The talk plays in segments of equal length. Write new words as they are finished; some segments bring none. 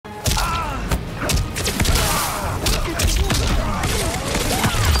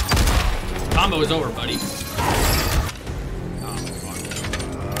combo is over, buddy.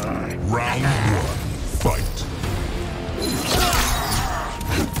 Round one, fight.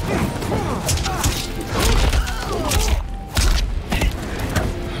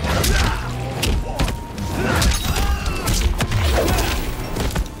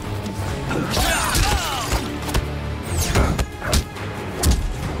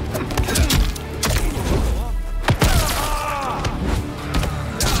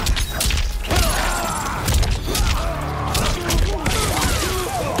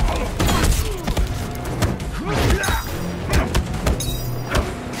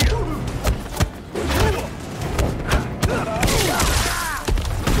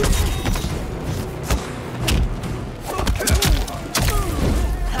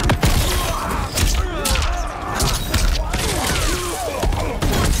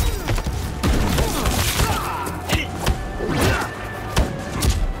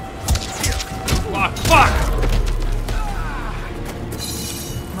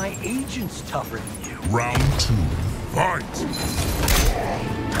 My agent's tougher than you. Round two, fight.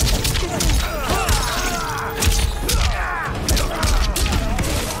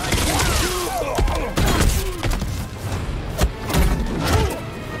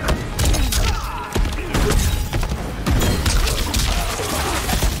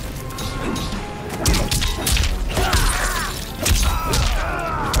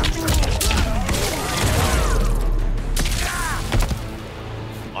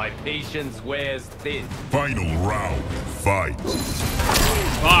 Patience wears thin. Final round, fight.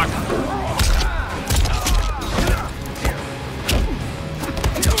 Fuck.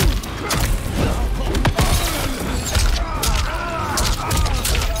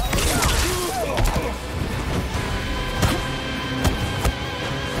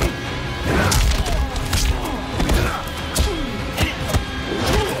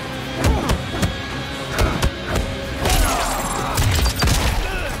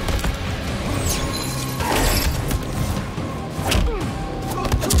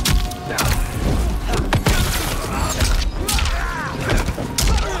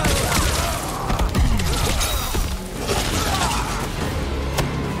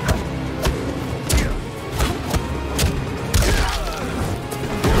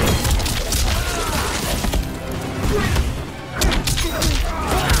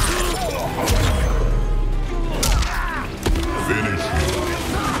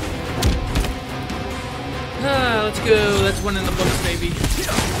 Let's go. That's one in the books, baby.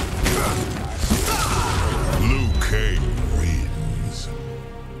 Liu Kang wins.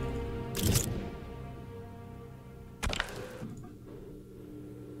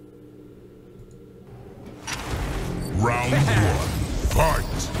 Round one, fight.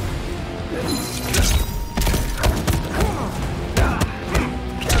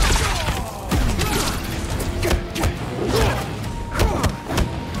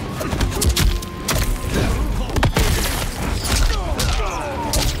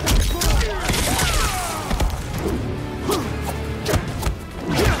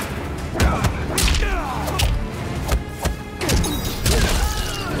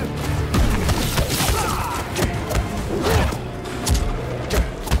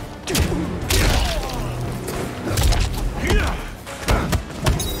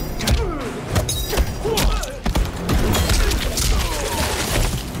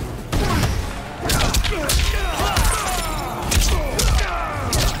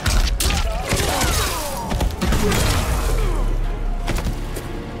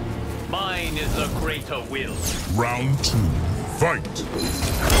 Mine is a greater will. Round two, fight.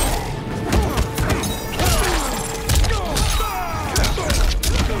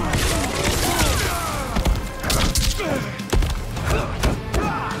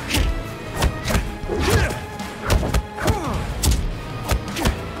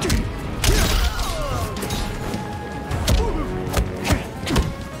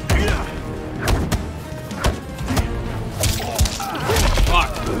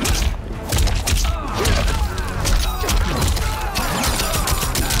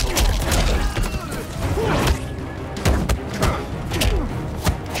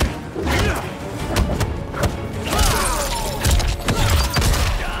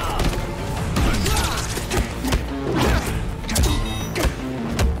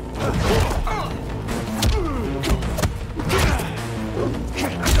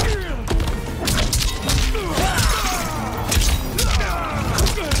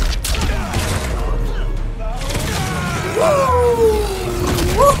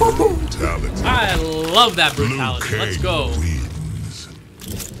 I love that brutality. Let's go. Wins.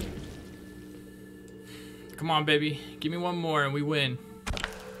 Come on, baby. Give me one more and we win.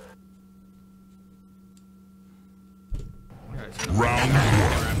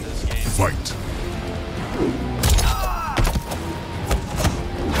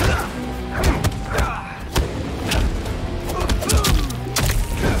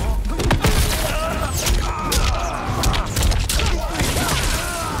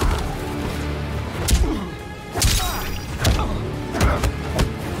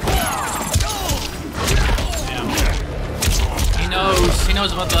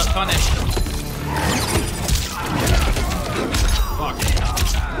 knows about the punish. Fuck.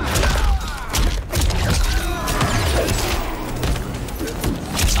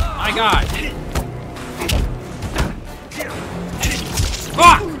 My God.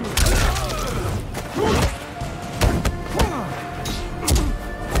 Fuck!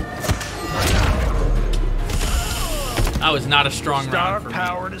 That was not a strong round for me. Star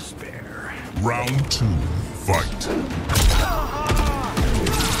power to spare. Round 2, fight.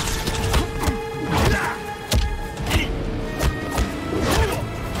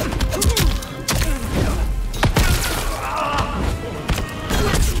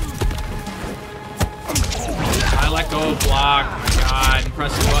 I let go of block. Oh my God, and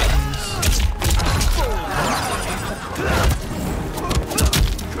press the buttons.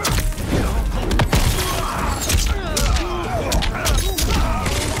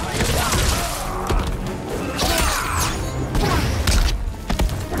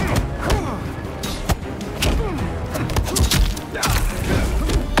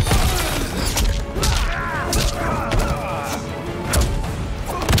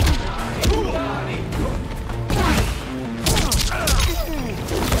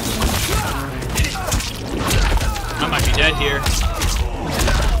 I might be dead here.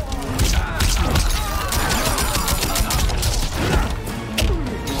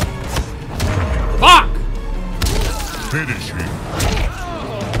 Fuck! Finish him.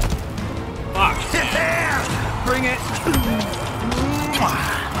 Fuck. Bring it.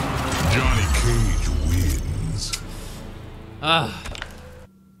 Johnny Cage wins. Ugh.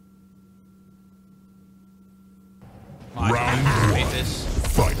 Well, I Round can one. beat this.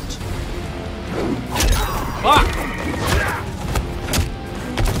 Fight. Fuck!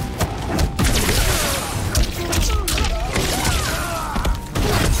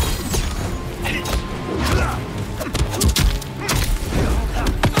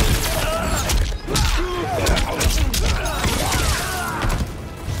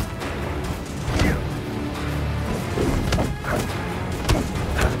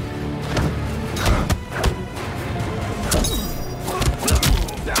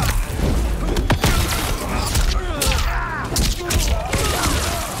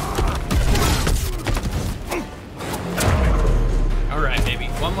 Alright, baby.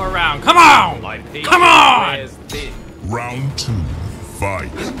 One more round. Come on! My patience Come on! wears thin. Round 2,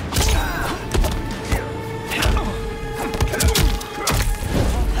 fight.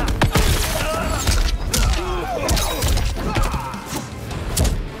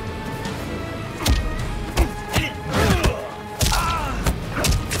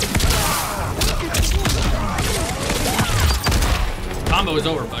 Combo is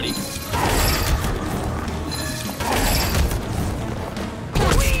over, buddy.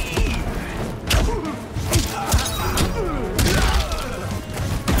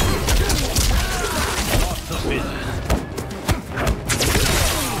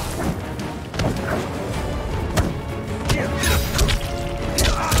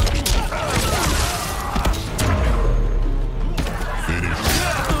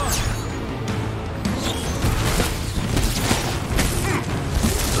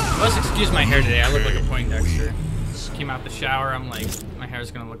 Let's excuse my hair today. I look like a Poindexter. Came out the shower. I'm like, my hair's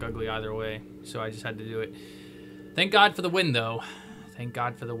gonna look ugly either way. So I just had to do it. Thank God for the win, though. Thank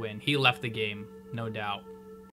God for the win. He left the game, no doubt.